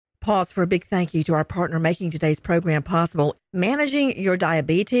pause for a big thank you to our partner making today's program possible. Managing your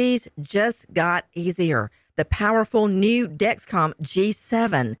diabetes just got easier. The powerful new Dexcom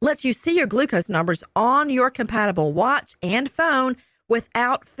G7 lets you see your glucose numbers on your compatible watch and phone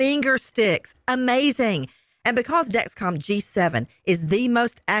without finger sticks. Amazing. And because Dexcom G7 is the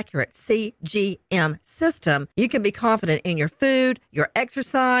most accurate CGM system, you can be confident in your food, your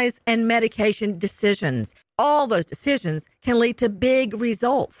exercise, and medication decisions. All those decisions can lead to big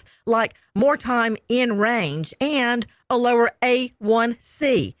results, like more time in range and a lower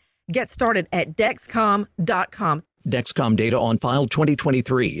A1C. Get started at Dexcom.com. Dexcom data on file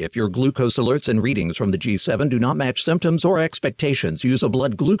 2023. If your glucose alerts and readings from the G7 do not match symptoms or expectations, use a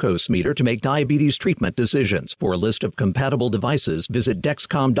blood glucose meter to make diabetes treatment decisions. For a list of compatible devices, visit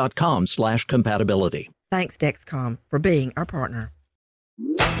Dexcom.com/compatibility. Thanks, Dexcom, for being our partner.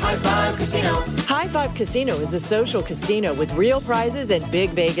 High Five Casino. High Five Casino is a social casino with real prizes and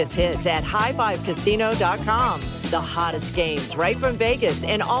big Vegas hits at highfivecasino.com. The hottest games right from Vegas,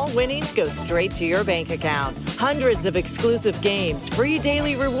 and all winnings go straight to your bank account. Hundreds of exclusive games, free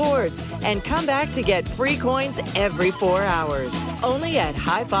daily rewards, and come back to get free coins every 4 hours. Only at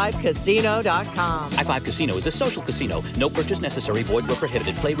highfivecasino.com. High Five Casino is a social casino. No purchase necessary. Void where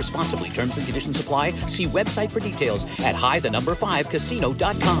prohibited. Play responsibly. Terms and conditions apply. See website for details at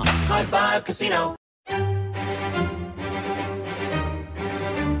high5casino.com. High Five Casino.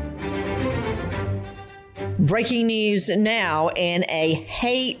 Breaking news now, in a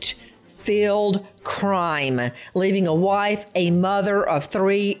hate-filled crime, leaving a wife, a mother of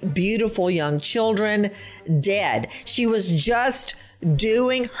 3 beautiful young children, dead. She was just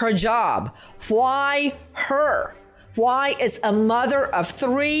doing her job. Why her? Why is a mother of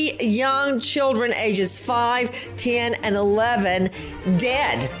 3 young children, ages 5, 10, and 11,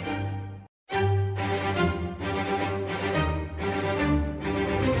 dead?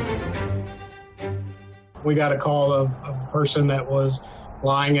 We got a call of a person that was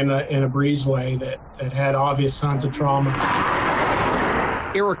lying in a breezeway that had obvious signs of trauma.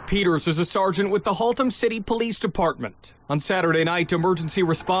 Eric Peters is a sergeant with the Haltom City Police Department. On Saturday night, emergency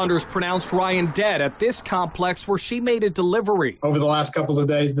responders pronounced Ryan dead at this complex where she made a delivery. Over the last couple of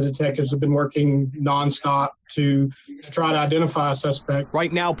days, the detectives have been working nonstop to try to identify a suspect.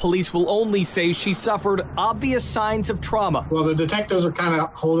 Right now, police will only say she suffered obvious signs of trauma. Well, the detectives are kind of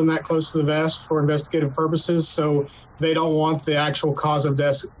holding that close to the vest for investigative purposes, so they don't want the actual cause of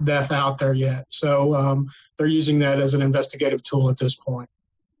death out there yet. So they're using that as an investigative tool at this point.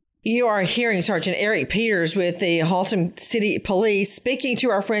 You are hearing Sergeant Eric Peters with the Haltom City Police speaking to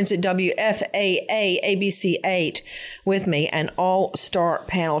our friends at WFAA ABC 8 with me, an all-star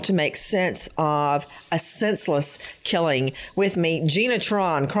panel to make sense of a senseless killing. With me, Gina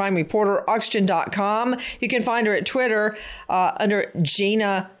Tron, crime reporter, Oxygen.com. You can find her at Twitter under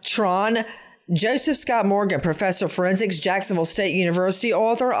Gina Tron. Joseph Scott Morgan, professor of forensics, Jacksonville State University,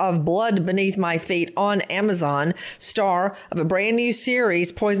 author of Blood Beneath My Feet on Amazon, star of a brand new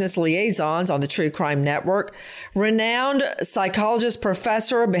series, Poisonous Liaisons, on the True Crime Network, renowned psychologist,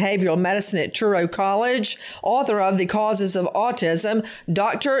 professor of behavioral medicine at Truro College, author of The Causes of Autism,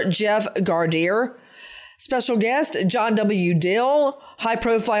 Dr. Jeff Gardere. Special guest, John W. Dill,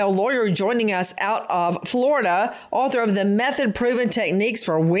 high-profile lawyer joining us out of Florida, author of the method-proven techniques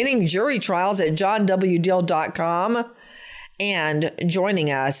for winning jury trials at johnwdill.com. And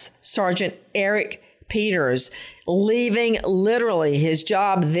joining us, Sergeant Eric Peters, leaving literally his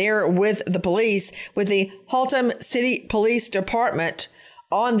job there with the police, with the Haltom City Police Department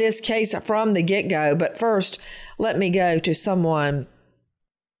on this case from the get-go. But first, let me go to someone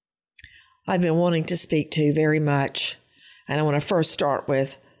I've been wanting to speak to very much. And I want to first start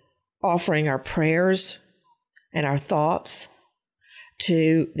with offering our prayers and our thoughts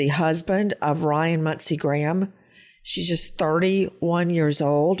to the husband of Ryan Muncie Graham. She's just 31 years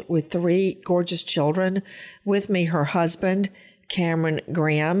old with 3 gorgeous children. With me, her husband, Cameron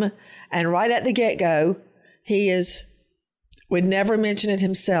Graham. And right at the get-go, would never mention it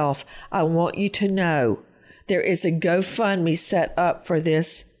himself. I want you to know there is a GoFundMe set up for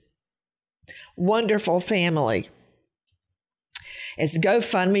this wonderful family. It's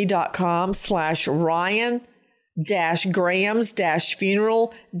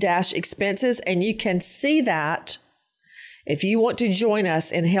GoFundMe.com/Ryan-Graham's-funeral-expenses. And you can see that if you want to join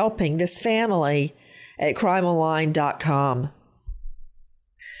us in helping this family at crimeonline.com.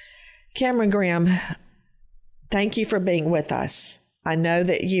 Cameron Graham, thank you for being with us. I know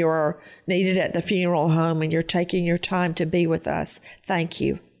that you are needed at the funeral home and you're taking your time to be with us. Thank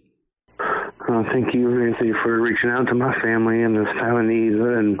you. Thank you, Nancy, for reaching out to my family in this time of need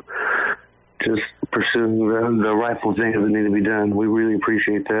and just pursuing the rightful things that need to be done. We really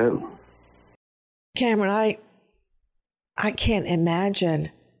appreciate that. Cameron, I can't imagine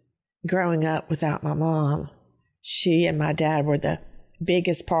growing up without my mom. She and my dad were the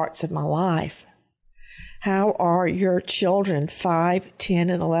biggest parts of my life. How are your children, 5, 10,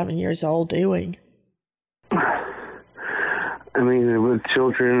 and 11 years old, doing? I mean, with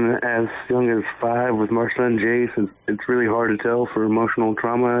children as young as 5, with my son Jace, it's really hard to tell for emotional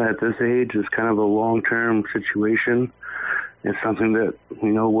trauma at this age. It's kind of a long-term situation. It's something that,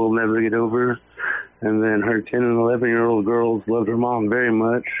 we'll never get over. And then her 10 and 11-year-old girls love her mom very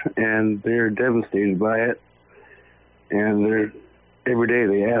much, and they're devastated by it. And every day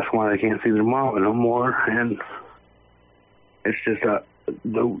they ask why they can't see their mom no more. And it's just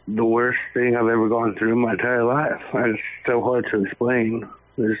the worst thing I've ever gone through in my entire life. It's so hard to explain.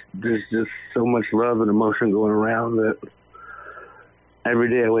 There's just so much love and emotion going around that every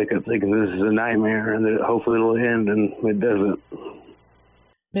day I wake up thinking this is a nightmare and that hopefully it'll end, and it doesn't.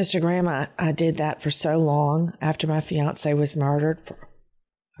 Mr. Graham, I did that for so long after my fiance was murdered, for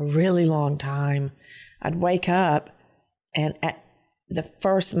a really long time. I'd wake up and at the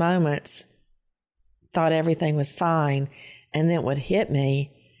first moments thought everything was fine, and then it would hit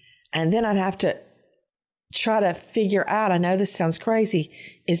me. And then I'd have to try to figure out, I know this sounds crazy,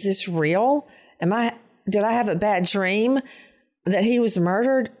 is this real? Did I have a bad dream that he was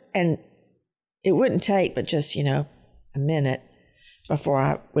murdered? And it wouldn't take but just, a minute before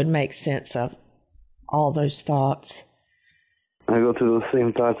I would make sense of all those thoughts. I go through those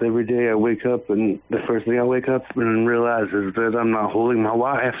same thoughts every day. I wake up, and the first thing I wake up and realize is that I'm not holding my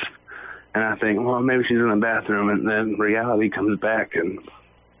wife. And I think, well, maybe she's in the bathroom, and then reality comes back, and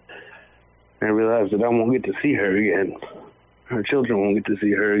I realize that I won't get to see her again. Her children won't get to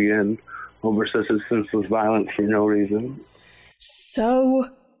see her again over such a senseless violence for no reason. So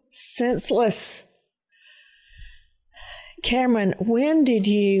senseless. Cameron, when did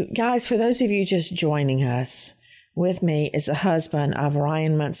you, guys, for those of you just joining us, with me is the husband of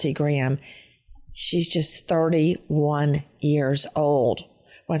Ryan Muncie Graham. She's just 31 years old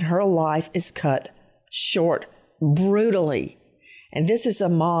when her life is cut short brutally. And this is a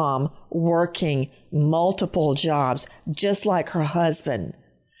mom working multiple jobs, just like her husband,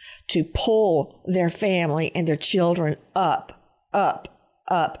 to pull their family and their children up.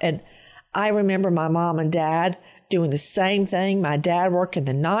 And I remember my mom and dad doing the same thing. My dad working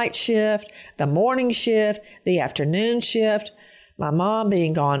the night shift, the morning shift, the afternoon shift. My mom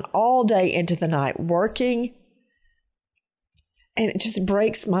being gone all day into the night working. And it just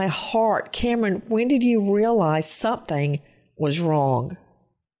breaks my heart. Cameron, when did you realize something was wrong?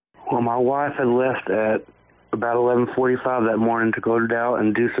 Well, my wife had left at about 11:45 that morning to go out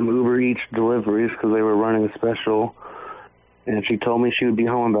and do some Uber Eats deliveries because they were running a special. And she told me she would be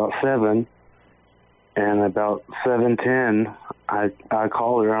home about 7. And about 7:10, I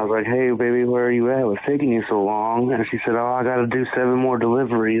called her. I was like, hey, baby, where are you at? What's taking you so long? And she said, I got to do 7 more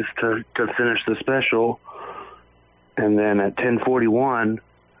deliveries to finish the special. And then at 10:41,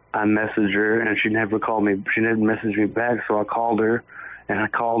 I messaged her, and she never called me. She didn't message me back, so I called her, and I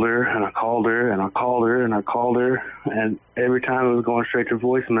called her, and I called her, and I called her, and I called her. And every time it was going straight to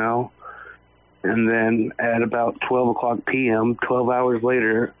voicemail. And then at about 12 o'clock p.m., 12 hours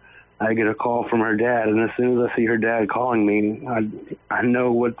later, I get a call from her dad, and as soon as I see her dad calling me, I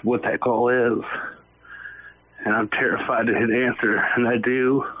know what that call is. And I'm terrified to hit answer, and I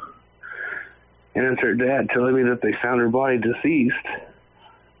do. And it's her dad telling me that they found her body deceased.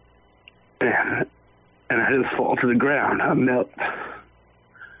 And I just fall to the ground. I melt.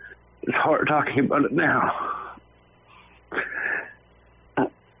 It's hard talking about it now. I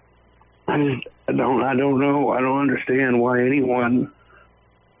don't know. I don't understand why anyone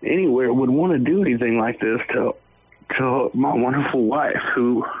anywhere would want to do anything like this to my wonderful wife,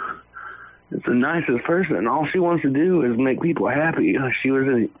 who is the nicest person. All she wants to do is make people happy. She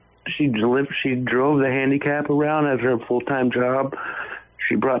drove the handicap around as her full-time job.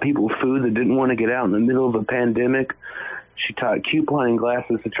 She brought people food that didn't want to get out in the middle of a pandemic. She taught couponing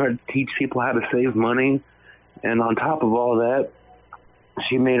classes to try to teach people how to save money. And on top of all that,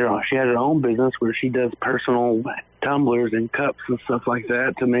 she had her own business where she does personal tumblers and cups and stuff like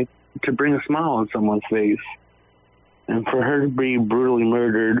that to bring a smile on someone's face. And for her to be brutally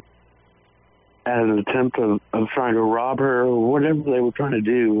murdered as an attempt of trying to rob her or whatever they were trying to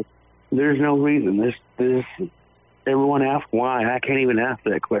do, there's no reason. There's everyone asks why. I can't even ask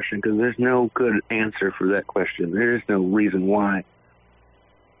that question because there's no good answer for that question. There's no reason why.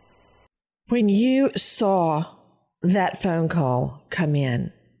 When you saw that phone call come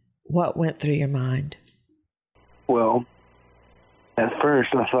in, what went through your mind? Well, at first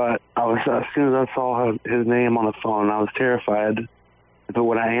I thought, as soon as I saw his name on the phone, I was terrified. But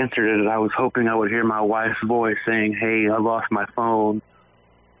when I answered it, I was hoping I would hear my wife's voice saying, "Hey, I lost my phone,"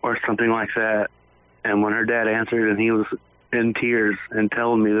 or something like that. And when her dad answered and he was in tears and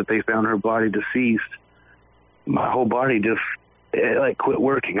telling me that they found her body deceased, my whole body just quit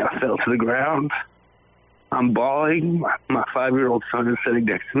working. I fell to the ground. I'm bawling. My 5-year-old son is sitting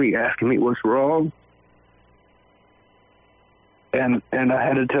next to me asking me what's wrong. And I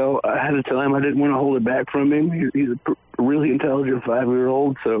had to tell him I didn't want to hold it back from him. He's a really intelligent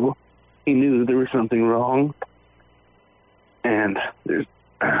 5-year-old, so he knew that there was something wrong. And there's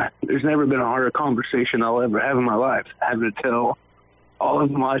never been a harder conversation I'll ever have in my life, having to tell all of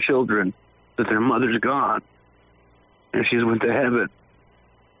my children that their mother's gone and she's went to heaven.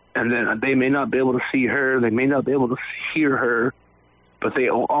 And then they may not be able to see her, they may not be able to hear her, but they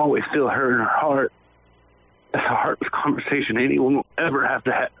will always feel her in her heart. That's the hardest conversation anyone will ever have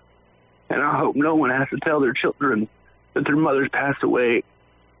to have. And I hope no one has to tell their children that their mother's passed away.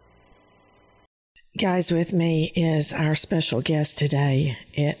 Guys, with me is our special guest today.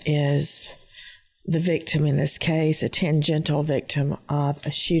 It is the victim in this case, a tangential victim of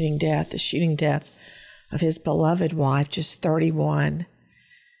a shooting death, the shooting death of his beloved wife, just 31.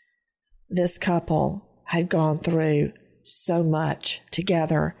 This couple had gone through so much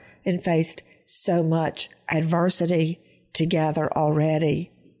together and faced so much adversity together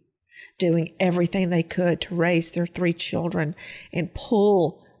already, doing everything they could to raise their 3 children and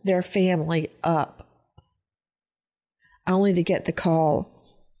pull their family up, only to get the call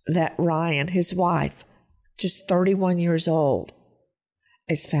that Ryan, his wife, just 31 years old,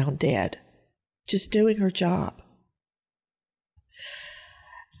 is found dead, just doing her job.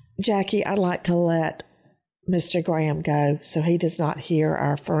 Jackie, I'd like to let Mr. Graham go so he does not hear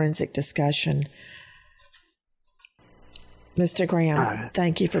our forensic discussion. Mr. Graham,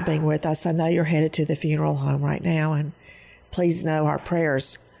 thank you for being with us. I know you're headed to the funeral home right now, and please know our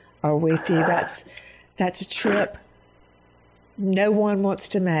prayers are with you. That's a trip no one wants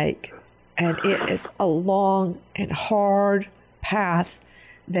to make, and it is a long and hard path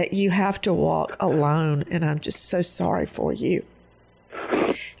that you have to walk alone, and I'm just so sorry for you.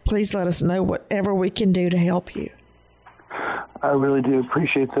 Please let us know whatever we can do to help you. I really do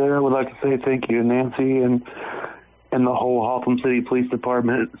appreciate that. I would like to say thank you to Nancy and the whole Haltom City Police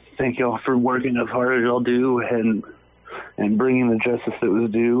Department. Thank y'all for working as hard as y'all do and bringing the justice that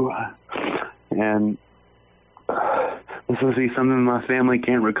was due. And this will be something my family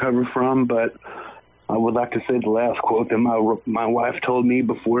can't recover from, but I would like to say the last quote that my wife told me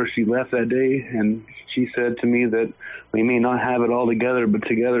before she left that day, and she said to me that we may not have it all together, but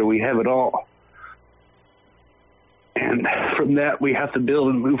together we have it all. And from that, we have to build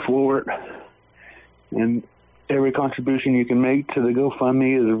and move forward. And every contribution you can make to the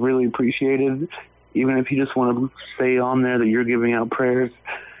GoFundMe is really appreciated. Even if you just want to say on there that you're giving out prayers,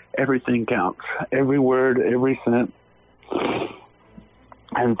 everything counts. Every word, every cent.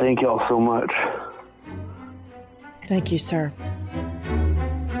 And thank y'all so much. Thank you, sir.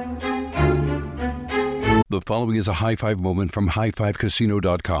 The following is a high five moment from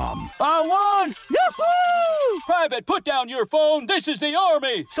highfivecasino.com. I won! Yahoo! Private, put down your phone. This is the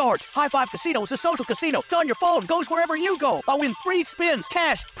Army. Sarge, High Five Casino is a social casino. It's on your phone. Goes wherever you go. I win free spins,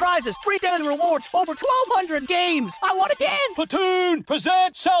 cash, prizes, free daily rewards, over 1,200 games. I won again. Platoon,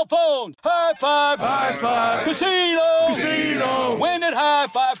 present cell phone. High Five. High Five. Casino. Casino. Win at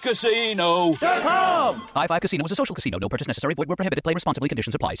highfivecasino.com. High Five Casino is a social casino. No purchase necessary. Void where prohibited. Play responsibly.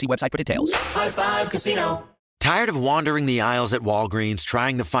 Conditions apply. See website for details. High Five Casino. Tired of wandering the aisles at Walgreens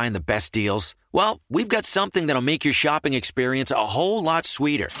trying to find the best deals? Well, we've got something that'll make your shopping experience a whole lot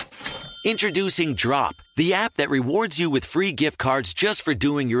sweeter. Introducing Drop, the app that rewards you with free gift cards just for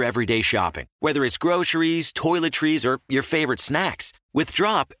doing your everyday shopping. Whether it's groceries, toiletries, or your favorite snacks. With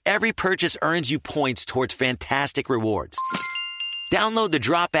Drop, every purchase earns you points towards fantastic rewards. Download the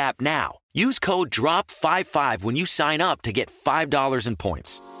Drop app now. Use code DROP55 when you sign up to get $5 in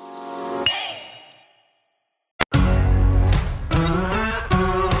points.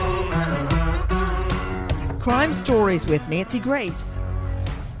 Crime Stories with Nancy Grace.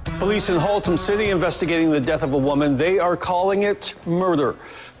 Police in Haltom City investigating the death of a woman. They are calling it murder.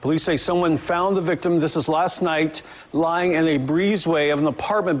 Police say someone found the victim. This is last night, lying in a breezeway of an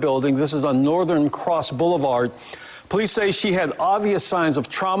apartment building. This is on Northern Cross Boulevard. Police say she had obvious signs of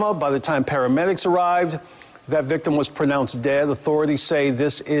trauma by the time paramedics arrived. That victim was pronounced dead. Authorities say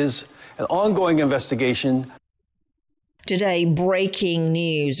this is an ongoing investigation. Today, breaking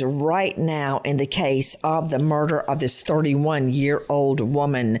news right now in the case of the murder of this 31-year-old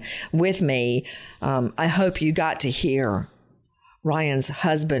woman. With me, I hope you got to hear Ryan's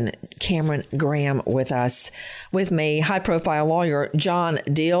husband, Cameron Graham, with us. With me, high-profile lawyer John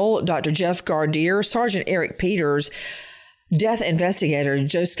Dill, Dr. Jeff Gardier, Sergeant Eric Peters, death investigator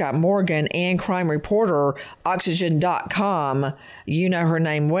Joe Scott Morgan, and crime reporter, Oxygen.com. You know her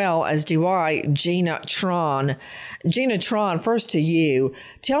name well, as do I, Gina Tron. Gina Tron, first to you.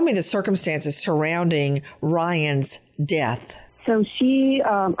 Tell me the circumstances surrounding Ryan's death. So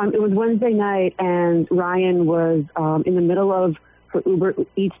it was Wednesday night, and Ryan was in the middle of her Uber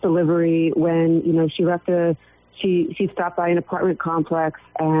Eats delivery when, she left she stopped by an apartment complex,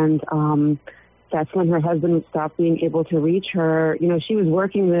 and that's when her husband stopped being able to reach her. She was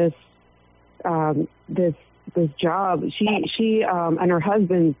working this job. She and her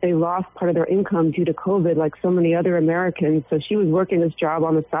husband, they lost part of their income due to COVID, like so many other Americans. So she was working this job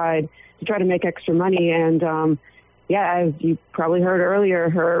on the side to try to make extra money. And as you probably heard earlier,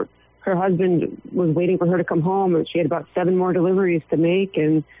 her husband was waiting for her to come home, and she had about 7 more deliveries to make,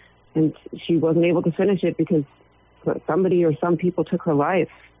 and she wasn't able to finish it because somebody or some people took her life.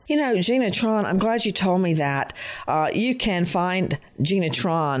 Gina Tron, I'm glad you told me that. You can find Gina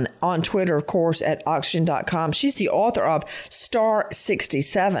Tron on Twitter, of course, at Oxygen.com. She's the author of Star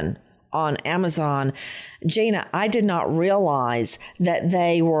 67 on Amazon. Gina, I did not realize that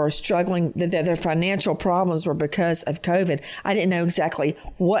they were struggling, that their financial problems were because of COVID. I didn't know exactly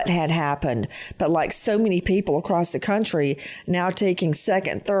what had happened. But like so many people across the country, now taking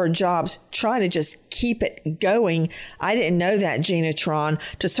second, third jobs, trying to just keep it going. I didn't know that, Gina Tron.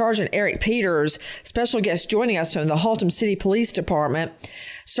 To Sergeant Eric Peters, special guest joining us from the Haltom City Police Department.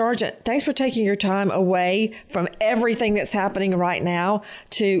 Sergeant, thanks for taking your time away from everything that's happening right now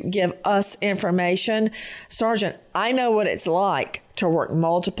to give us information. Sergeant, I know what it's like to work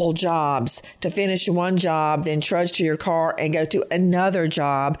multiple jobs, to finish one job, then trudge to your car and go to another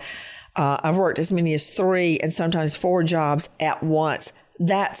job. I've worked as many as 3 and sometimes 4 jobs at once.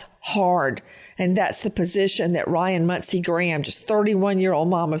 That's hard. And that's the position that Ryan Muncie Graham, just 31-year-old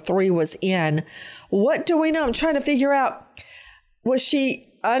mom of 3, was in. What do we know? I'm trying to figure out, was she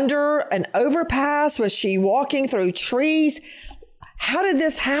under an overpass? Was she walking through trees? How did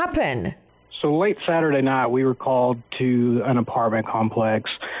this happen? So late Saturday night, we were called to an apartment complex.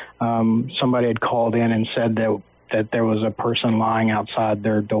 Somebody had called in and said that there was a person lying outside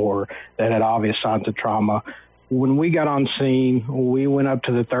their door that had obvious signs of trauma. When we got on scene, we went up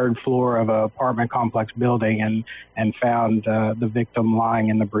to the 3rd floor of an apartment complex building and found the victim lying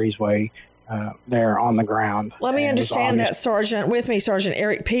in the breezeway there on the ground. Let me understand that, Sergeant. With me, Sergeant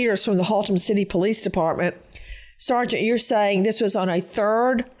Eric Peters from the Haltom City Police Department. Sergeant, you're saying this was on a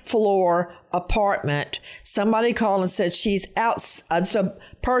 3rd floor apartment. Somebody called and said she's a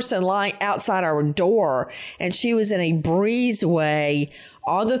person lying outside our door, and she was in a breezeway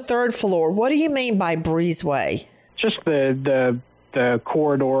on the 3rd floor. What do you mean by breezeway? Just the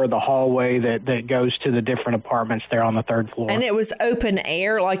corridor, the hallway that goes to the different apartments there on the 3rd floor. And it was open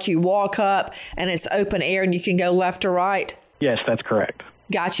air, like you walk up and it's open air and you can go left or right? Yes, that's correct.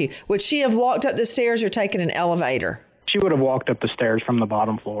 Got you. Would she have walked up the stairs or taken an elevator? She would have walked up the stairs from the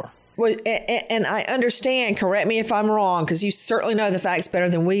bottom floor. Well, and I understand, correct me if I'm wrong, because you certainly know the facts better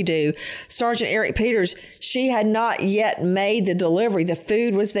than we do. Sergeant Eric Peters, she had not yet made the delivery. The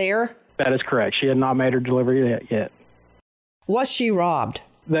food was there? That is correct. She had not made her delivery yet. Was she robbed?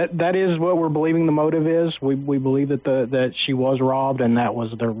 That is what we're believing the motive is. We believe that she was robbed, and that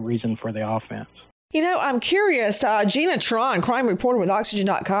was the reason for the offense. I'm curious, Gina Tron, crime reporter with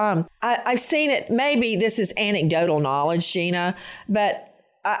Oxygen.com. I've seen it. Maybe this is anecdotal knowledge, Gina, but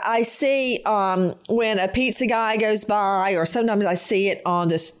I see when a pizza guy goes by, or sometimes I see it on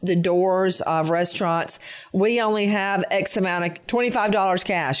the doors of restaurants, we only have X amount of $25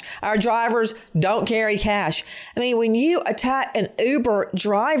 cash. Our drivers don't carry cash. I mean, when you attack an Uber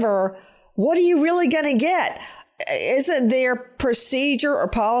driver, what are you really going to get? Isn't there procedure or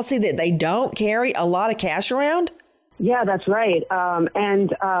policy that they don't carry a lot of cash around? Yeah, that's right.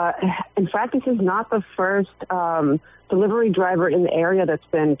 And in fact, this is not the first delivery driver in the area that's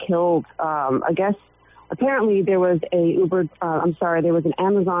been killed. I guess apparently there was there was an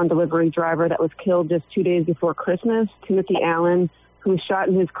Amazon delivery driver that was killed just 2 days before Christmas, Timothy Allen, who was shot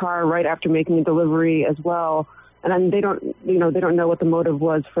in his car right after making a delivery as well. And then they don't know what the motive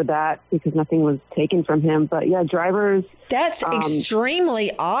was for that because nothing was taken from him. But yeah, drivers. That's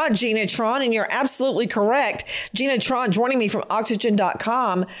extremely odd, Gina Tron, and you're absolutely correct. Gina Tron joining me from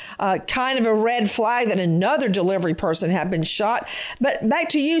Oxygen.com, kind of a red flag that another delivery person had been shot. But back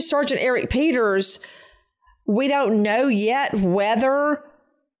to you, Sergeant Eric Peters. We don't know yet whether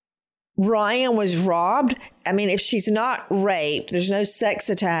Ryan was robbed. I mean, if she's not raped, there's no sex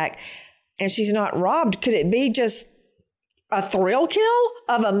attack, and she's not robbed, could it be just a thrill kill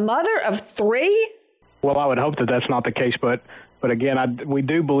of a mother of 3? Well, I would hope that that's not the case, but again, we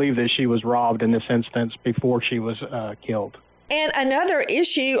do believe that she was robbed in this instance before she was killed. And another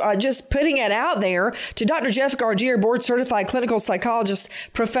issue, just putting it out there to Dr. Jeff Gardier, board-certified clinical psychologist,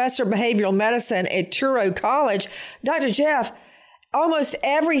 professor of behavioral medicine at Touro College. Dr. Jeff, almost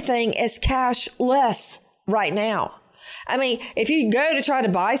everything is cashless right now. I mean, if you go to try to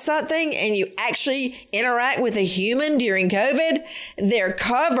buy something and you actually interact with a human during COVID, they're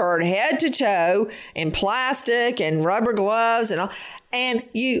covered head to toe in plastic and rubber gloves and all. And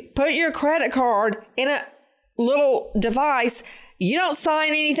you put your credit card in a little device, you don't sign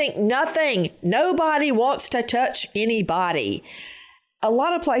anything, nothing. Nobody wants to touch anybody. A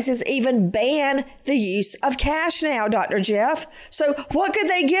lot of places even ban the use of cash now, Dr. Jeff. So what could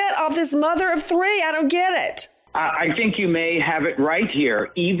they get off this mother of 3? I don't get it. I think you may have it right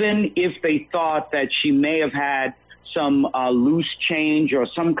here. Even if they thought that she may have had some loose change or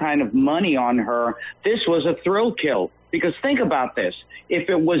some kind of money on her, this was a thrill kill. Because think about this. If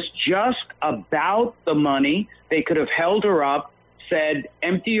it was just about the money, they could have held her up, said,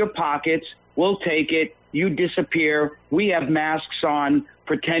 empty your pockets, we'll take it, you disappear, we have masks on,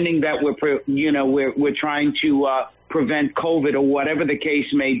 pretending that we're trying to prevent COVID or whatever the case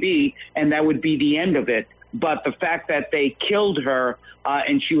may be, and that would be the end of it. But the fact that they killed her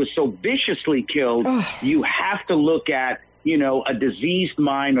and she was so viciously killed, you have to look at a diseased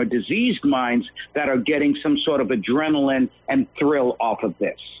mind or diseased minds that are getting some sort of adrenaline and thrill off of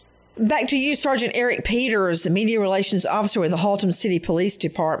this. Back to you, Sergeant Eric Peters, the media relations officer with the Haltom City Police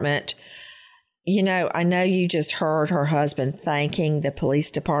Department. I know you just heard her husband thanking the police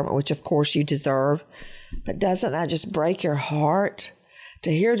department, which of course you deserve. But doesn't that just break your heart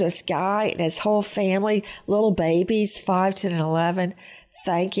to hear this guy and his whole family, little babies, 5, 10, and 11,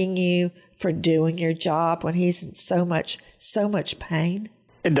 thanking you for doing your job when he's in so much pain?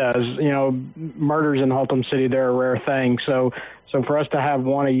 It does. Murders in Haltom City, they're a rare thing. So for us to have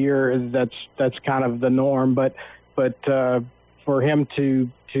one a year, that's kind of the norm. But for him to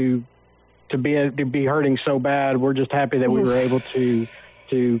be hurting so bad, we're just happy that we were able to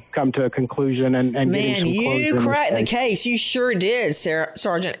come to a conclusion and getting some closure. You cracked the case. You sure did,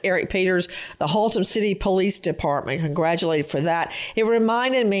 Sergeant Eric Peters, the Haltom City Police Department. Congratulated for that. It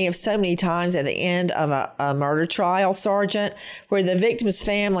reminded me of so many times at the end of a murder trial, Sergeant, where the victim's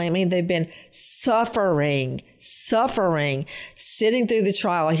family, they've been suffering, sitting through the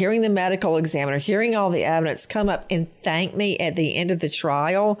trial, hearing the medical examiner, hearing all the evidence, come up and thank me at the end of the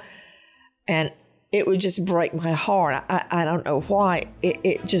trial. And it would just break my heart. I don't know why.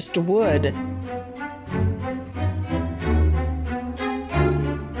 It just would.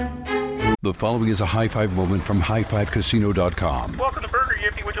 The following is a high five moment from highfivecasino.com. Welcome to Burger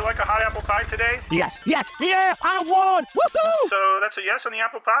Yippee. Would you like a hot apple pie today? Yes, yeah, I won! Woohoo! So that's a yes on the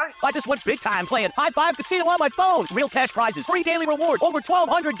apple pie? I just went big time playing High Five Casino on my phone. Real cash prizes, free daily rewards, over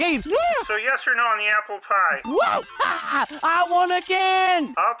 1,200 games. Yeah! So yes or no on the apple pie? Whoa! I won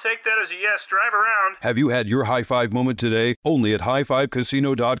again! I'll take that as a yes. Drive around. Have you had your high five moment today? Only at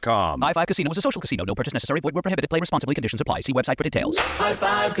highfivecasino.com. High Five Casino is a social casino. No purchase necessary. Void where prohibited. Play responsibly. Conditions apply. See website for details. High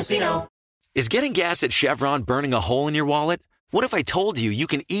Five Casino. Is getting gas at Chevron burning a hole in your wallet? What if I told you you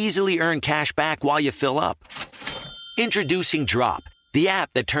can easily earn cash back while you fill up? Introducing Drop, the app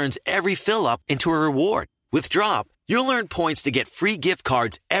that turns every fill up into a reward. With Drop, you'll earn points to get free gift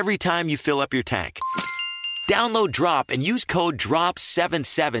cards every time you fill up your tank. Download Drop and use code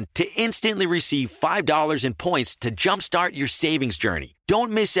DROP77 to instantly receive $5 in points to jumpstart your savings journey.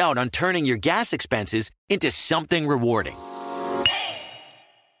 Don't miss out on turning your gas expenses into something rewarding.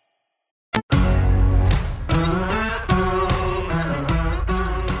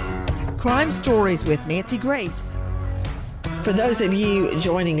 Crime Stories with Nancy Grace. For those of you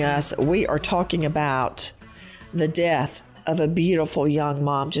joining us, we are talking about the death of a beautiful young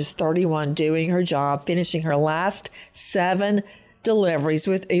mom, just 31, doing her job, finishing her last 7 deliveries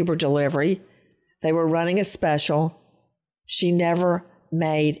with Uber Delivery. They were running a special. She never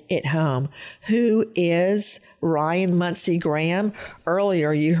made it home. Who is Ryan Muncie Graham?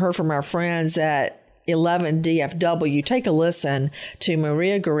 Earlier, you heard from our friends at 11 DFW. Take a listen to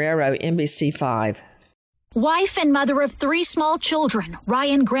Maria Guerrero, NBC5. Wife and mother of 3 small children,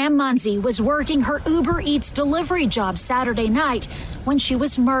 Ryan Graham Muncie was working her Uber Eats delivery job Saturday night when she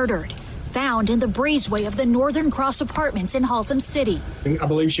was murdered, found in the breezeway of the Northern Cross Apartments in Haltom City. I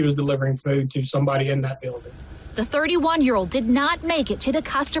believe she was delivering food to somebody in that building. The 31-year-old did not make it to the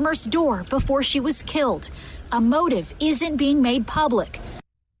customer's door before she was killed. A motive isn't being made public.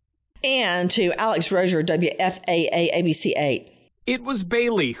 And to Alex Rozier, WFAA ABC 8. It was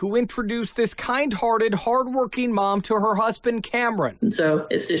Bailey who introduced this kind-hearted, hard-working mom to her husband, Cameron. And so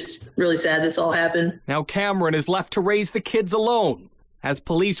it's just really sad this all happened. Now Cameron is left to raise the kids alone as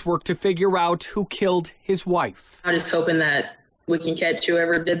police work to figure out who killed his wife. I'm just hoping that we can catch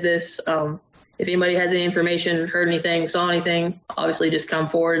whoever did this. If anybody has any information, heard anything, saw anything, obviously just come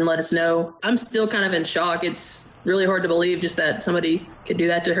forward and let us know. I'm still kind of in shock. It's really hard to believe just that somebody could do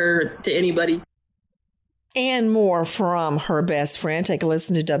that to her, to anybody. And more from her best friend. Take a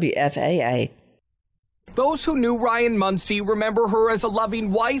listen to WFAA. Those who knew Ryan Muncie remember her as a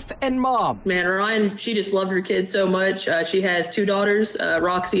loving wife and mom. Man, Ryan, she just loved her kids so much. She has 2 daughters,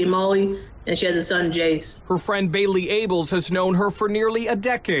 Roxy and Molly, and she has a son, Jace. Her friend Bailey Abels has known her for nearly a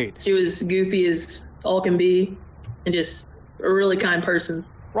decade. She was goofy as all can be and just a really kind person.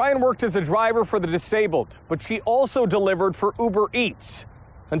 Ryan worked as a driver for the disabled, but she also delivered for Uber Eats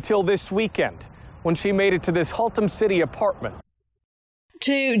until this weekend when she made it to this Haltom City apartment.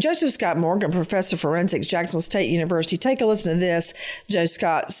 To Joseph Scott Morgan, professor of forensics, Jacksonville State University. Take a listen to this, Joe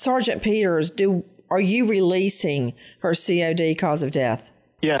Scott. Sergeant Peters, are you releasing her COD, cause of death?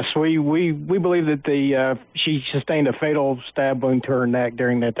 Yes, we believe that she sustained a fatal stab wound to her neck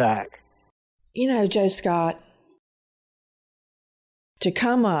during the attack. You know, Joe Scott, to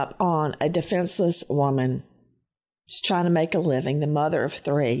come up on a defenseless woman who's trying to make a living, the mother of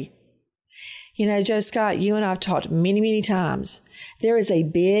 3. You know, Joe Scott, you and I have talked many, many times. There is a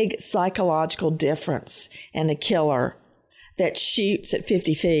big psychological difference in a killer that shoots at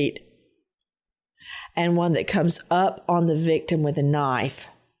 50 feet and one that comes up on the victim with a knife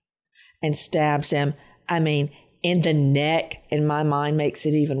and stabs him. I mean, in the neck, in my mind, makes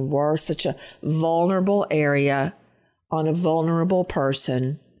it even worse. Such a vulnerable area on a vulnerable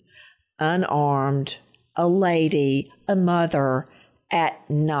person, unarmed, a lady, a mother, at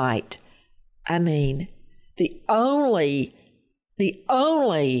night. I mean, the only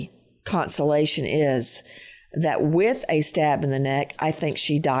consolation is that with a stab in the neck, I think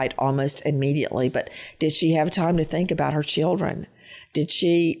she died almost immediately. But did she have time to think about her children? Did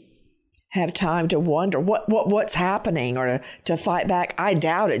she have time to wonder what's happening or to fight back? I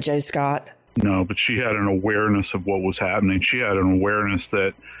doubt it, Joe Scott. No, but she had an awareness of what was happening. She had an awareness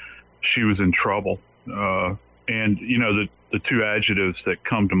that she was in trouble. And, you know, the 2 adjectives that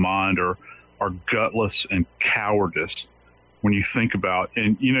come to mind are gutless and cowardice when you think about,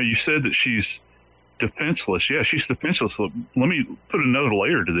 and, you know, you said that she's defenseless. Yeah, she's defenseless. Let me put another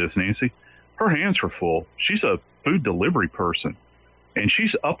layer to this, Nancy. Her hands were full. She's a food delivery person. And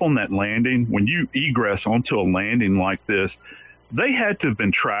she's up on that landing. When you egress onto a landing like this, they had to have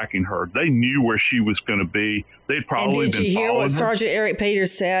been tracking her. They knew where she was going to be. They'd probably been following her. And did you hear what Sergeant Eric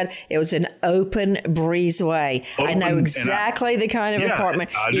Peters said? It was an open breezeway. I know exactly the kind of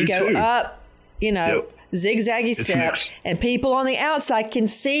apartment. You go up, you know, zigzaggy steps, and people on the outside can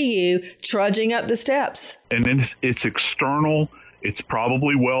see you trudging up the steps. And then it's external. It's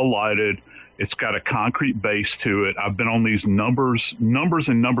probably well lighted. It's got a concrete base to it. I've been on these numbers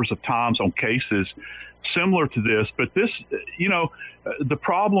and numbers of times on cases similar to this, but this, you know, the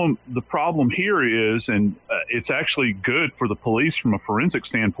problem here is, and it's actually good for the police from a forensic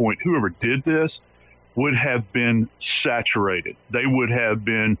standpoint, whoever did this would have been saturated. They would have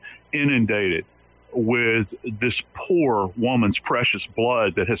been inundated with this poor woman's precious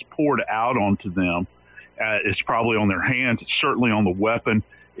blood that has poured out onto them. It's probably on their hands. It's certainly on the weapon.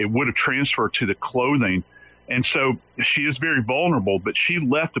 It would have transferred to the clothing. And so she is very vulnerable, but she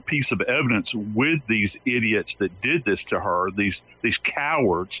left a piece of evidence with these idiots that did this to her, these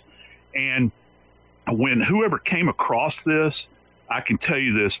cowards. And when whoever came across this, I can tell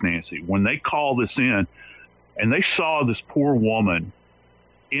you this, Nancy, when they called this in and they saw this poor woman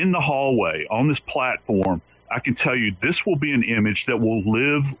in the hallway on this platform, I can tell you this will be an image that will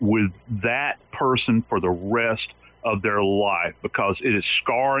live with that person for the rest of their life, because it is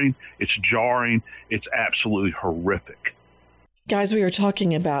scarring, it's jarring, it's absolutely horrific. Guys, we are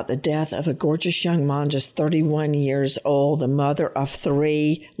talking about the death of a gorgeous young mom, just 31 years old, the mother of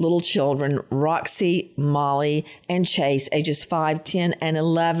 3 little children, Roxy, Molly, and Chase, ages 5, 10, and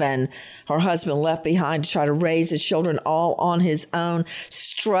 11. Her husband left behind to try to raise the children all on his own,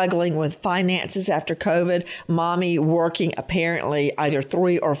 struggling with finances after COVID. Mommy working apparently either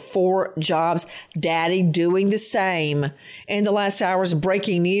 3 or 4 jobs. Daddy doing the same. In the last hours,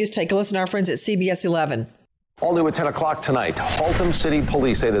 breaking news. Take a listen to our friends at CBS 11. All new at 10 o'clock tonight, Haltom City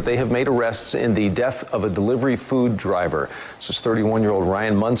Police say that they have made arrests in the death of a delivery food driver. This is 31-year-old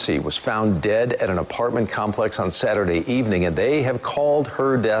Ryan Muncie was found dead at an apartment complex on Saturday evening, and they have called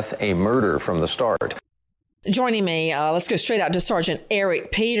her death a murder from the start. Joining me, let's go straight out to Sergeant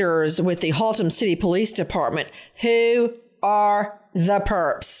Eric Peters with the Haltom City Police Department, who are the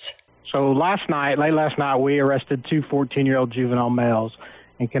perps? So late last night, we arrested two 14-year-old juvenile males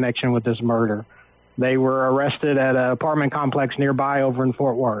in connection with this murder. They were arrested at an apartment complex nearby over in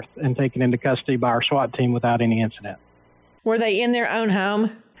Fort Worth and taken into custody by our SWAT team without any incident. Were they in their own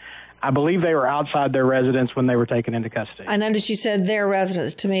home? I believe they were outside their residence when they were taken into custody. I noticed you said their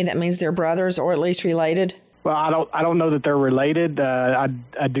residence. To me, that means they're brothers or at least related. Well, I don't know that they're related. I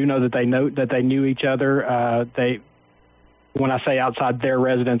do know that they knew each other. When I say outside their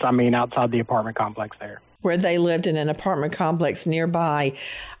residence, I mean outside the apartment complex there. Where they lived in an apartment complex nearby.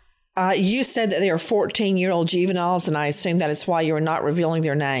 You said that they are 14-year-old juveniles, and I assume that is why you are not revealing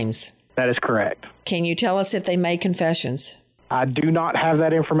their names. That is correct. Can you tell us if they made confessions? I do not have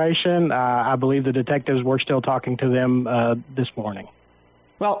that information. I believe the detectives were still talking to them this morning.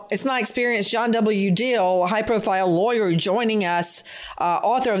 Well, it's my experience. John W. Dill, a high-profile lawyer, joining us,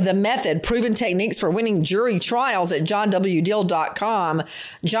 author of The Method, Proven Techniques for Winning Jury Trials at johnwdill.com.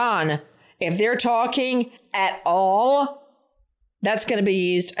 John, if they're talking at all, that's going to be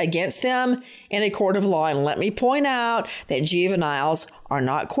used against them in a court of law. And let me point out that juveniles are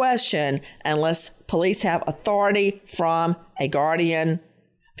not questioned unless police have authority from a guardian.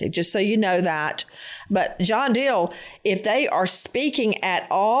 Okay, just so you know that. But John Dill, if they are speaking at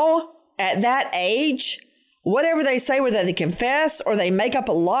all at that age, whatever they say, whether they confess or they make up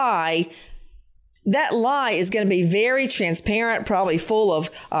a lie, that lie is going to be very transparent, probably full of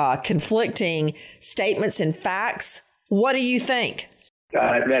conflicting statements and facts. What do you think?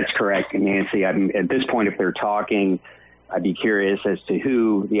 That's correct, Nancy. At this point, if they're talking, I'd be curious as to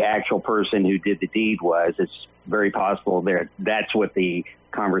who the actual person who did the deed was. It's very possible that's what the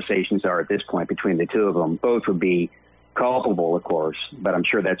conversations are at this point between the two of them. Both would be culpable, of course, but I'm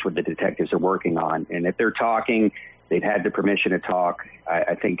sure that's what the detectives are working on. And if they're talking, they've had the permission to talk.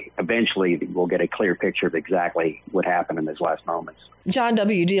 I think eventually we'll get a clear picture of exactly what happened in those last moments. John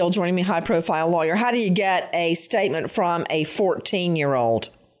W. Dill joining me, high-profile lawyer. How do you get a statement from a 14-year-old?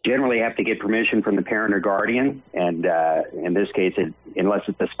 Generally have to get permission from the parent or guardian. And in this case, unless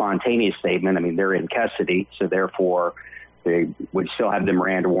it's a spontaneous statement, I mean, they're in custody. So therefore, they would still have the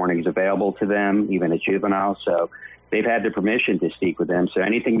Miranda warnings available to them, even as juveniles. So they've had the permission to speak with them. So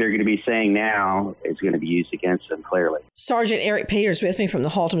anything they're going to be saying now is going to be used against them, clearly. Sergeant Eric Peters with me from the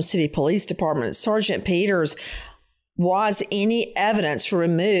Haltom City Police Department. Sergeant Peters, was any evidence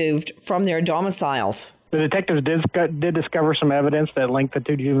removed from their domiciles? The detectives did discover some evidence that linked the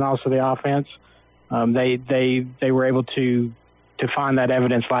two juveniles to the offense. They were able to find that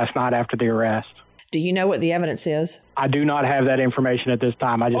evidence last night after the arrest. Do you know what the evidence is? I do not have that information at this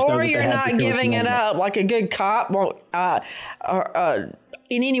time. I just know that you're not giving it up like a good cop won't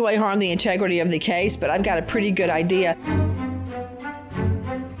in any way harm the integrity of the case, but I've got a pretty good idea.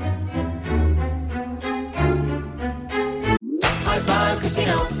 High Five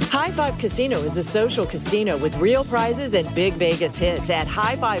Casino. High Five Casino is a social casino with real prizes and big Vegas hits at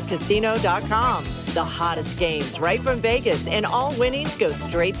highfivecasino.com. The hottest games right from Vegas, and all winnings go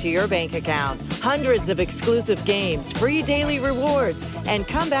straight to your bank account. Hundreds of exclusive games, free daily rewards, and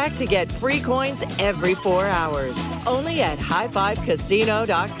come back to get free coins every 4 hours. Only at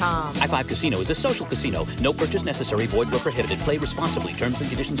highfivecasino.com. High Five Casino is a social casino. No purchase necessary. Void where prohibited. Play responsibly. Terms and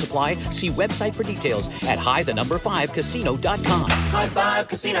conditions apply. See website for details at high5casino.com. High Five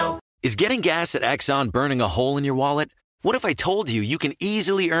Casino. Is getting gas at Exxon burning a hole in your wallet? What if I told you you can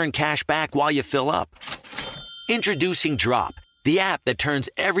easily earn cash back while you fill up? Introducing Drop, the app that turns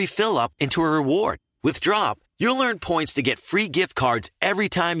every fill up into a reward. With Drop, you'll earn points to get free gift cards every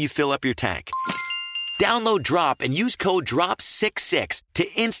time you fill up your tank. Download Drop and use code DROP66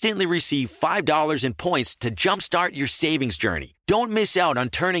 to instantly receive $5 in points to jumpstart your savings journey. Don't miss out on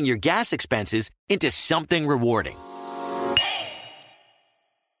turning your gas expenses into something rewarding.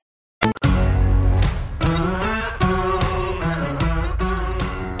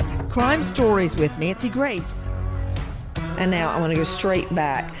 Crime Stories with Nancy Grace. And now I want to go straight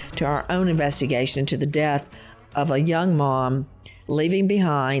back to our own investigation into the death of a young mom leaving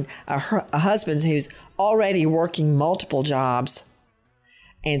behind a husband who's already working multiple jobs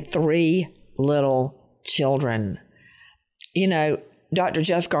and 3 little children. You know, Dr.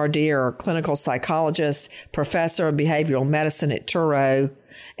 Jeff Gardere, clinical psychologist, professor of behavioral medicine at Touro,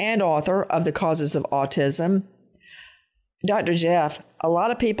 and author of The Causes of Autism. Dr. Jeff, a lot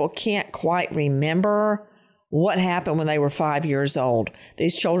of people can't quite remember what happened when they were 5 years old.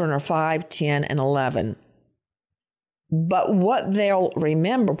 These children are 5, 10, and 11. But what they'll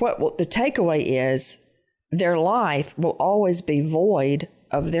remember, what the takeaway is, their life will always be void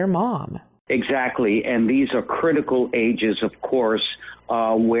of their mom. Exactly. And these are critical ages, of course,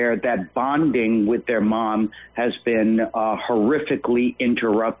 where that bonding with their mom has been horrifically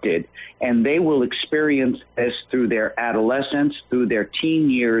interrupted. And they will experience this through their adolescence, through their teen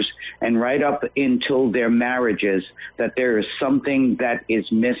years, and right up until their marriages, that there is something that is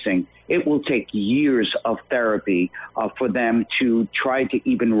missing. It will take years of therapy for them to try to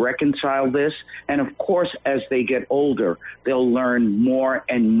even reconcile this. And of course, as they get older, they'll learn more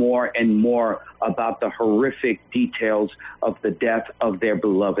and more and more about the horrific details of the death of their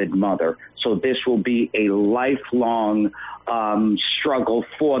beloved mother. So this will be a lifelong struggle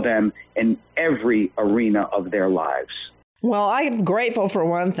for them in every arena of their lives. Well, I'm grateful for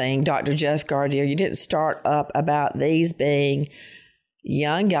one thing, Dr. Jeff Gardere. You didn't start up about these being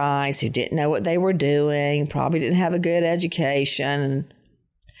young guys who didn't know what they were doing, probably didn't have a good education.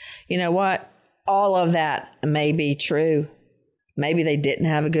 You know what? All of that may be true. Maybe they didn't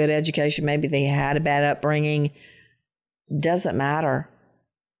have a good education. Maybe they had a bad upbringing. Doesn't matter.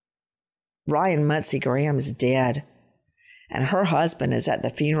 Ryan Muncie Graham is dead. And her husband is at the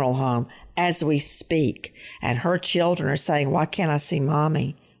funeral home as we speak. And her children are saying, why can't I see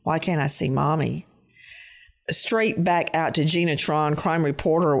mommy? Why can't I see mommy? Straight back out to Gina Tron, crime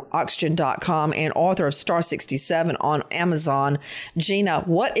reporter, Oxygen.com, and author of Star 67 on Amazon. Gina,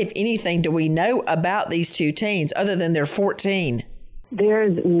 what, if anything, do we know about these two teens other than they're 14?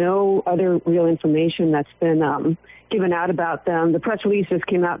 There's no other real information that's been given out about them. The press release just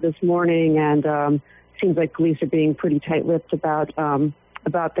came out this morning, and seems like police are being pretty tight-lipped about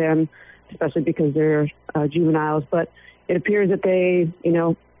them, especially because they're juveniles. But it appears that they,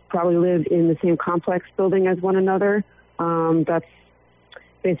 probably live in the same complex building as one another. That's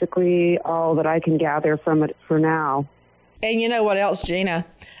basically all that I can gather from it for now. And you know what else, Gina?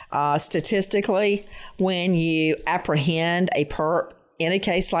 Statistically, when you apprehend a perp in a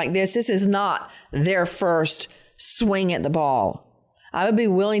case like this is not their first swing at the ball. I would be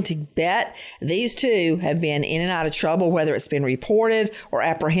willing to bet these two have been in and out of trouble, whether it's been reported or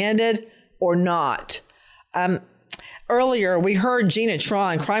apprehended or not. Earlier, we heard Gina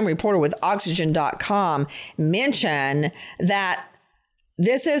Tron, crime reporter with Oxygen.com, mention that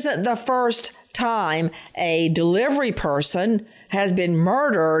this isn't the first time a delivery person has been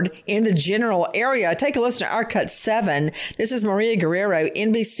murdered in the general area. Take a listen to our Cut 7. This is Maria Guerrero,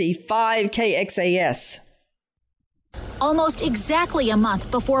 NBC 5 KXAS. Almost exactly a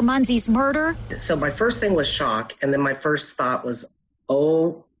month before Munsey's murder. So my first thing was shock, and then my first thought was,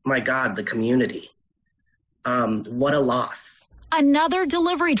 oh my God, the community. What a loss. Another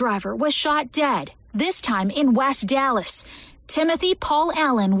delivery driver was shot dead, this time in West Dallas. Timothy Paul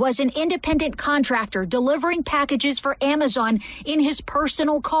Allen was an independent contractor delivering packages for Amazon in his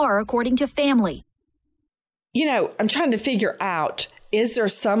personal car, according to family. I'm trying to figure out, is there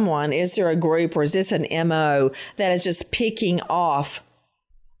a group, or is this an MO that is just picking off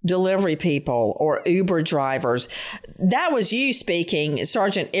delivery people or Uber drivers? That was you speaking,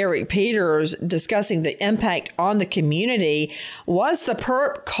 Sergeant Eric Peters, discussing the impact on the community. Was the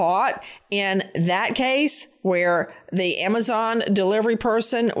perp caught in that case where the Amazon delivery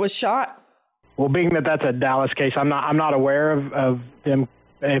person was shot? Well, being that that's a Dallas case, I'm not aware of them,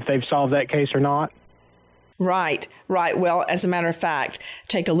 if they've solved that case or not. Right. Well, as a matter of fact,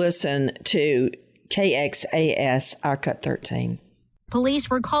 take a listen to KXAS, our Cut 13. Police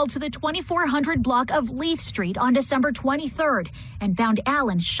were called to the 2400 block of Leith Street on December 23rd and found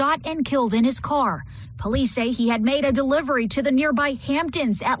Allen shot and killed in his car. Police say he had made a delivery to the nearby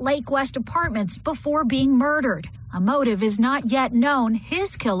Hamptons at Lake West Apartments before being murdered. A motive is not yet known.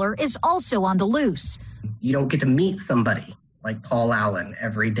 His killer is also on the loose. You don't get to meet somebody like Paul Allen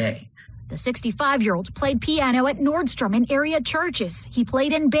every day. The 65-year-old played piano at Nordstrom in area churches. He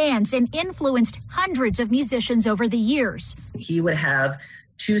played in bands and influenced hundreds of musicians over the years. He would have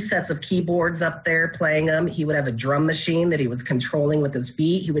 2 sets of keyboards up there playing them. He would have a drum machine that he was controlling with his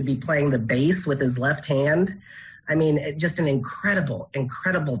feet. He would be playing the bass with his left hand. I mean, just an incredible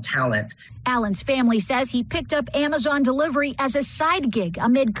talent. Allen's family says he picked up Amazon delivery as a side gig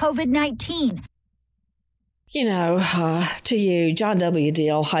amid COVID-19. To you, John W.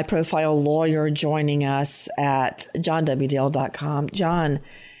 Deal, high-profile lawyer, joining us at johnwdeal.com. John,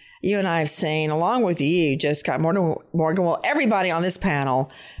 you and I have seen, along with you, just Scott Morgan, well, everybody on this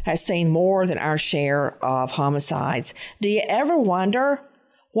panel has seen more than our share of homicides. Do you ever wonder,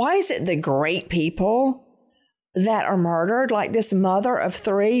 why is it the great people that are murdered, like this mother of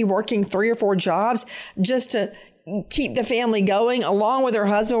 3 working 3 or 4 jobs just to keep the family going, along with her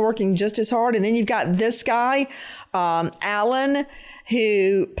husband working just as hard. And then you've got this guy, Alan,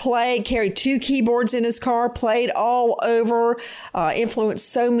 who carried 2 keyboards in his car, played all over, influenced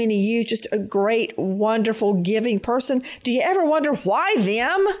so many youth, just a great, wonderful, giving person. Do you ever wonder why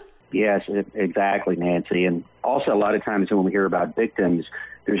them? Yes, exactly, Nancy. And also a lot of times when we hear about victims,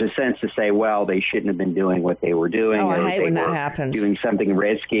 there's a sense to say, well, they shouldn't have been doing what they were doing. Oh, or I hate they when that were happens. doing something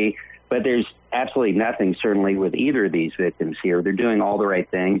risky. But there's absolutely nothing, certainly, with either of these victims here. They're doing all the right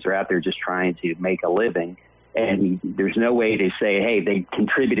things. They're out there just trying to make a living. And there's no way to say, hey, they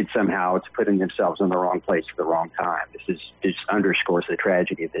contributed somehow to putting themselves in the wrong place at the wrong time. This underscores the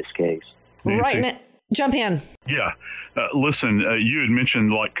tragedy of this case. Right. Jump in. Yeah. Listen, you had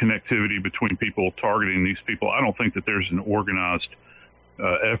mentioned like connectivity between people targeting these people. I don't think that there's an organized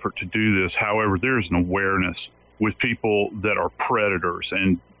effort to do this. However, there's an awareness with people that are predators.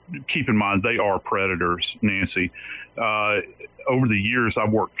 And keep in mind, they are predators, Nancy. Over the years,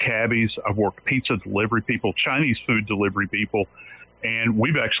 I've worked cabbies, I've worked pizza delivery people, Chinese food delivery people, and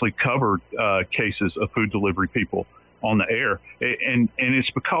we've actually covered cases of food delivery people on the air. And it's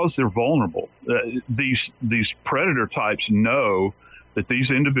because they're vulnerable. These predator types know that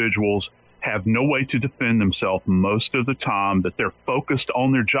these individuals have no way to defend themselves most of the time, that they're focused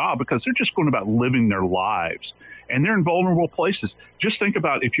on their job because they're just going about living their lives. And they're in vulnerable places. Just think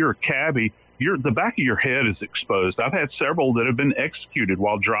about if you're a cabbie, the back of your head is exposed. I've had several that have been executed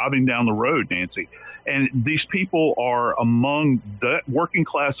while driving down the road, Nancy. And these people are among the working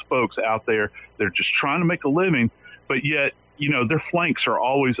class folks out there. They're just trying to make a living, but yet, their flanks are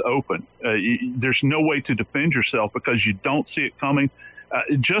always open. There's no way to defend yourself because you don't see it coming.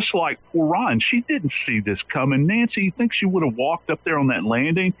 Just like poor Ryan, she didn't see this coming. Nancy, you think she would have walked up there on that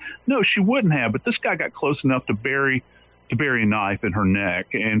landing? No, she wouldn't have. But this guy got close enough to bury a knife in her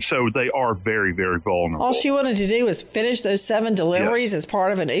neck. And so they are very, very vulnerable. All she wanted to do was finish those 7 deliveries as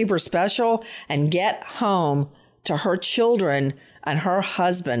part of an Uber special and get home to her children and her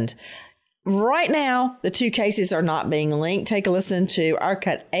husband. Right now, the 2 cases are not being linked. Take a listen to our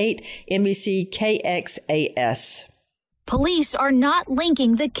Cut 8, NBC KXAS. Police are not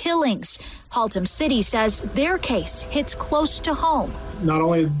linking the killings. Haltom City says their case hits close to home. Not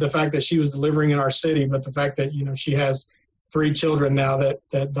only the fact that she was delivering in our city, but the fact that, she has 3 children now that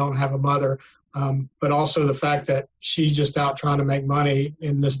don't have a mother, but also the fact that she's just out trying to make money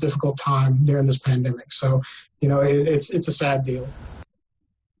in this difficult time during this pandemic. So, it's a sad deal.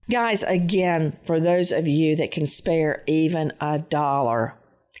 Guys, again, for those of you that can spare even $1,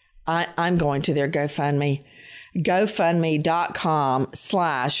 I'm going to their GoFundMe.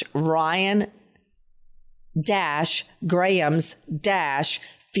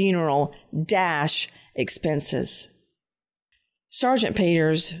 Sergeant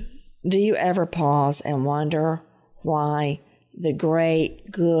Peters, do you ever pause and wonder why the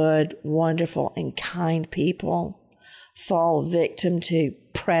great, good, wonderful, and kind people fall victim to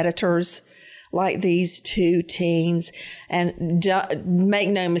predators like these 2 teens? And make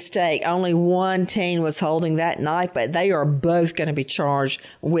no mistake, only one teen was holding that knife, but they are both going to be charged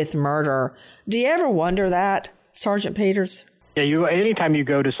with murder. Do you ever wonder that, Sergeant Peters? Yeah, anytime you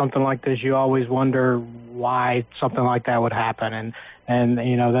go to something like this, you always wonder why something like that would happen. And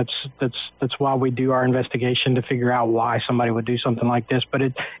that's why we do our investigation, to figure out why somebody would do something like this. But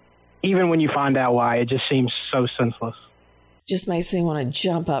even when you find out why, it just seems so senseless. Just makes me want to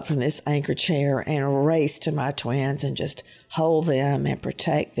jump up from this anchor chair and race to my twins and just hold them and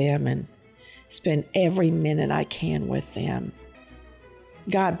protect them and spend every minute I can with them.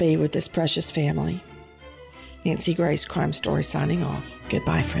 God be with this precious family. Nancy Grace, Crime Story, signing off.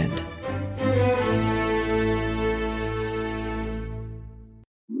 Goodbye, friend.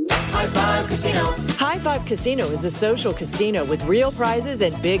 High Five Casino. High Five Casino is a social casino with real prizes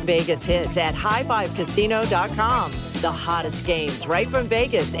and big Vegas hits at highfivecasino.com. The hottest games right from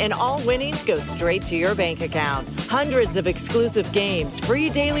Vegas, and all winnings go straight to your bank account. Hundreds of exclusive games,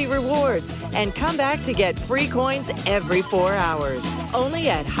 free daily rewards, and come back to get free coins every 4 hours. Only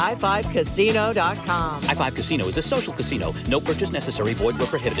at highfivecasino.com. High Five Casino is a social casino. No purchase necessary. Void where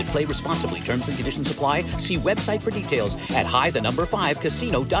prohibited. Play responsibly. Terms and conditions apply. See website for details at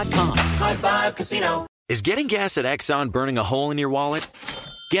high5casino.com. High Five Casino. Is getting gas at Exxon burning a hole in your wallet?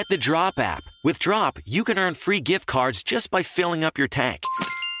 Get the Drop app. With Drop, you can earn free gift cards just by filling up your tank.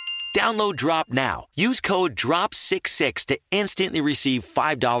 Download Drop now. Use code DROP66 to instantly receive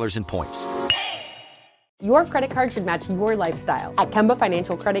 $5 in points. Your credit card should match your lifestyle. At Kemba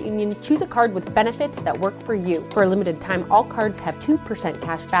Financial Credit Union, choose a card with benefits that work for you. For a limited time, all cards have 2%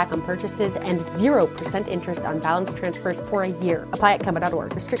 cash back on purchases and 0% interest on balance transfers for a year. Apply at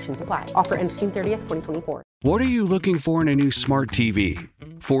Kemba.org. Restrictions apply. Offer ends June 30th, 2024. What are you looking for in a new smart TV?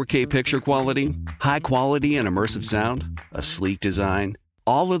 4K picture quality? High quality and immersive sound? A sleek design?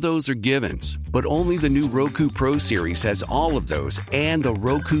 All of those are givens, but only the new Roku Pro Series has all of those and the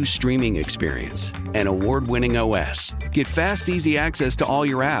Roku streaming experience, an award-winning OS. Get fast, easy access to all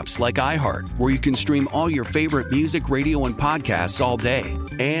your apps like iHeart, where you can stream all your favorite music, radio, and podcasts all day,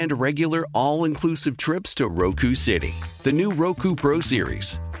 and regular all-inclusive trips to Roku City. The new Roku Pro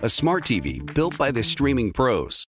Series, a smart TV built by the streaming pros.